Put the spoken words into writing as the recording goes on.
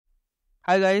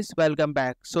Hi guys, welcome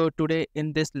back. So today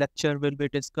in this lecture we'll be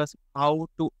discuss how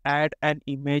to add an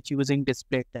image using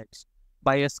display text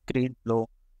by a screen flow.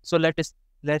 So let's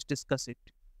discuss it.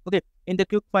 Okay, in the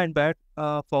quick find bar,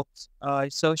 folks, I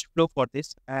search flow for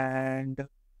this and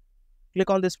click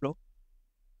on this flow.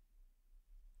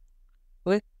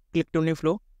 Okay, click to new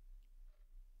flow.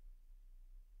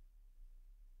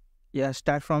 Yeah,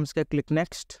 start from scratch. Click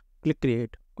next. Click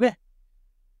create. Okay,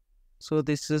 so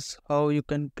this is how you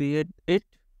can create it.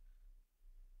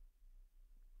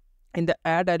 In the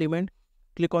add element,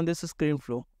 click on this screen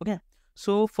flow. Okay,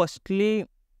 so firstly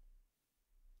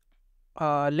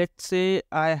let's say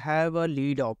I have a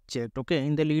lead object. Okay,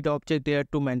 in the lead object there are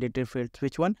two mandatory fields.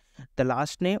 Which one? The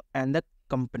last name and the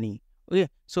company. Okay,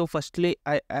 so firstly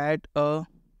I add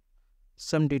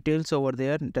some details over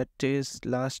there, that is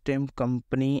last name,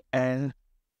 company, and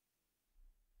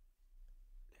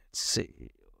let's say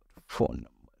phone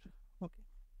number. Okay,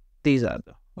 these are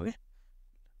the okay.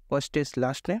 First is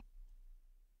last name.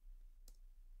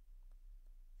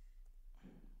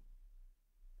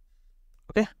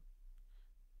 Okay,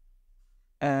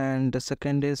 and the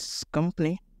second is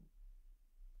company.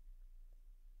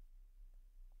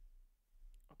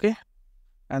 Okay,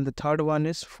 and the third one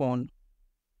is phone.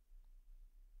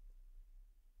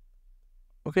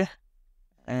 Okay,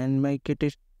 and make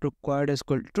it required is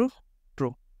equal to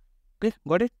true. Okay,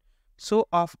 got it. So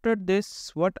after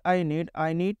this, what I need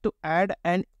to add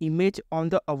an image on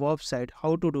the above side.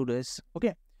 How to do this?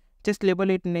 Okay, just label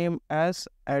it name as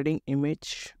adding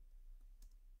image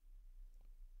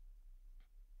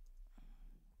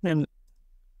and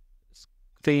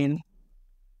screen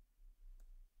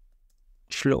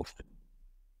flow.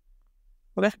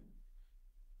 Okay,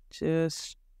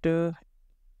 just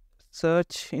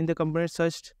search in the component,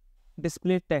 search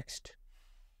display text.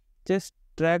 Just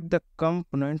drag the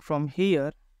component from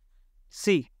here.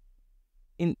 See,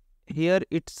 in here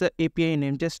it's a API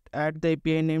name. Just add the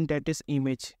API name, that is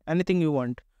image, anything you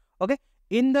want. Okay,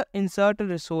 in the insert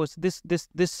resource, this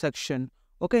section.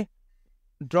 Okay,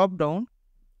 drop down,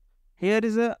 here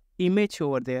is a image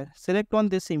over there. Select on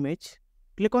this image,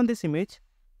 click on this image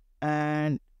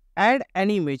and add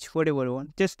any image, whatever you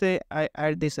want. Just say I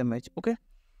add this image. Okay,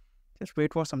 just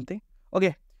wait for something.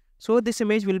 Okay, so this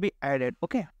image will be added.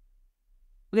 Okay,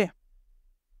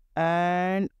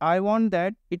 and I want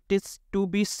that it is to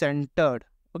be centered.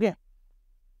 Okay,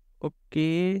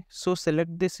 so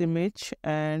select this image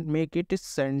and make it is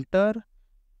center.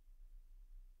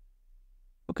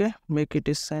 Okay, make it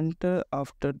is center.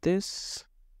 After this,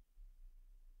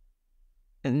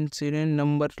 incident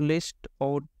number list,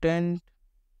 outtent,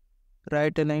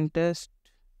 right align test,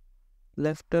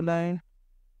 left align,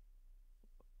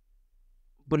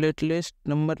 bullet list,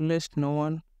 number list, no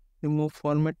one, remove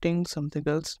formatting, something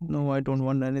else, no, I don't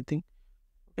want anything.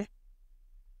 Okay,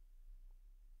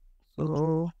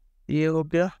 so ये हो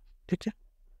गया. ठीक है,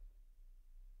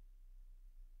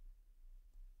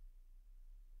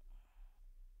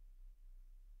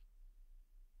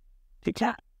 ठीक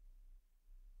है.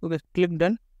 Okay, click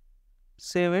done,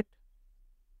 save it,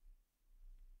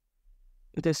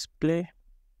 display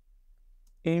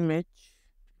image,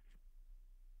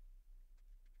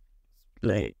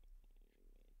 play.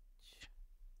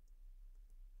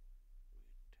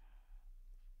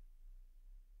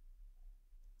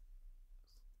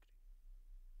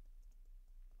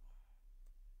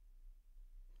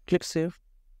 Click save.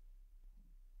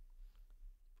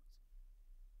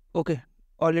 Okay,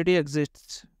 already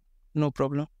exists, no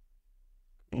problem.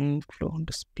 Flow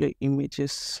display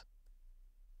images,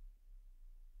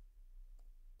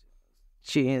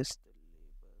 change the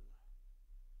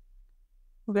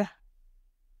label. Okay,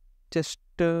 just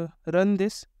run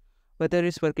this, whether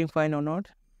it's working fine or not.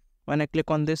 When I click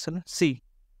on this, see,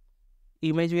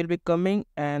 image will be coming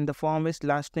and the form is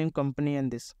last name, company,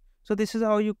 and this. So this is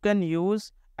how you can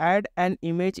add an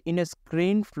image in a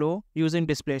screen flow using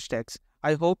display text.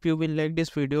 I hope you will like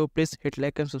this video. Please hit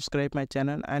like and subscribe my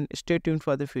channel and stay tuned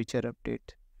for the future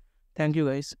update. Thank you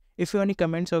guys. If you have any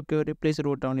comments or query, please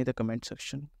write down in the comment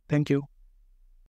section. Thank you.